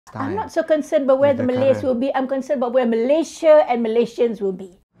time? I'm not so concerned about where the Malays will be. I'm concerned about where Malaysia and Malaysians will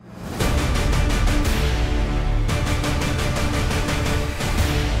be.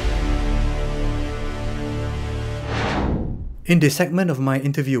 In this segment of my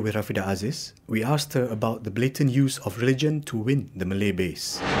interview with Rafidah Aziz, we asked her about the blatant use of religion to win the Malay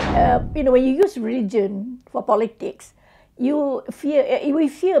base. When you use religion for politics, we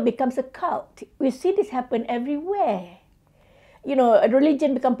fear becomes a cult. We see this happen everywhere. A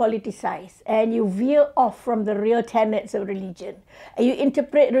religion becomes politicized and you veer off from the real tenets of religion. And you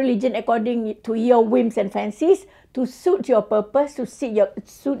interpret religion according to your whims and fancies to suit your purpose, to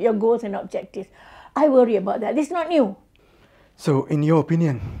suit your goals and objectives. I worry about that. This is not new. So, in your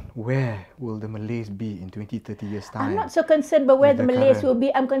opinion, where will the Malays be in 20, 30 years' time? I'm not so concerned about where the Malays will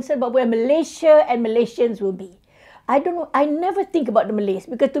be. I'm concerned about where Malaysia and Malaysians will be. I don't know. I never think about the Malays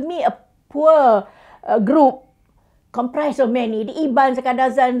because to me, a poor group comprised of many, the Ibans, the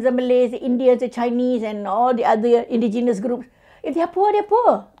Kadazans, the Malays, the Indians, the Chinese and all the other indigenous groups, if they are poor, they're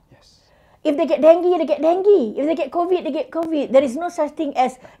poor. If they get dengue, they get dengue. If they get COVID, they get COVID. There is no such thing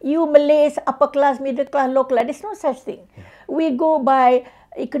as you Malays, upper class, middle class, low class. There's no such thing. We go by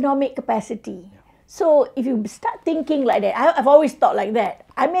economic capacity. So if you start thinking like that, I've always thought like that.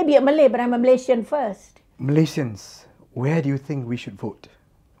 I may be a Malay, but I'm a Malaysian first. Malaysians, where do you think we should vote?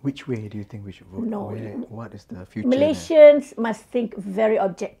 Which way do you think we should vote? No. What is the future? Malaysians must think very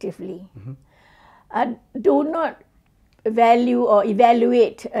objectively. Do not value or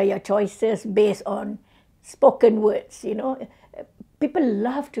evaluate your choices based on spoken words. People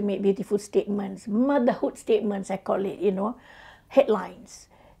love to make beautiful statements, motherhood statements, I call it, headlines.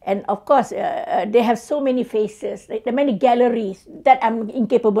 And of course, they have so many faces, there are many galleries that I'm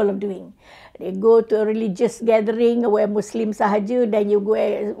incapable of doing. They go to a religious gathering where Muslim sahaja, then you go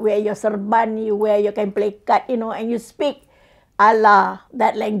wear your serban, you wear your play card, and you speak Allah,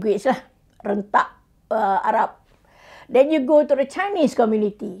 that language, rentak Arab. Then you go to the Chinese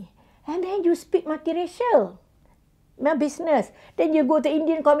community and then you speak multiracial business. Then you go to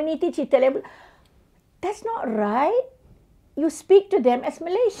Indian community, that's not right. You speak to them as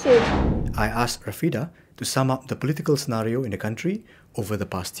Malaysian. I asked Rafidah to sum up the political scenario in the country over the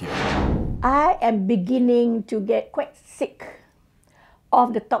past year. I am beginning to get quite sick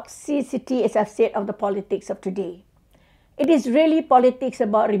of the toxicity, as I've said, of the politics of today. It is really politics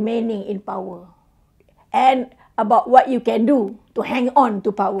about remaining in power and about what you can do to hang on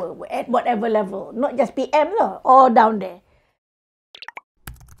to power at whatever level, not just PM or down there.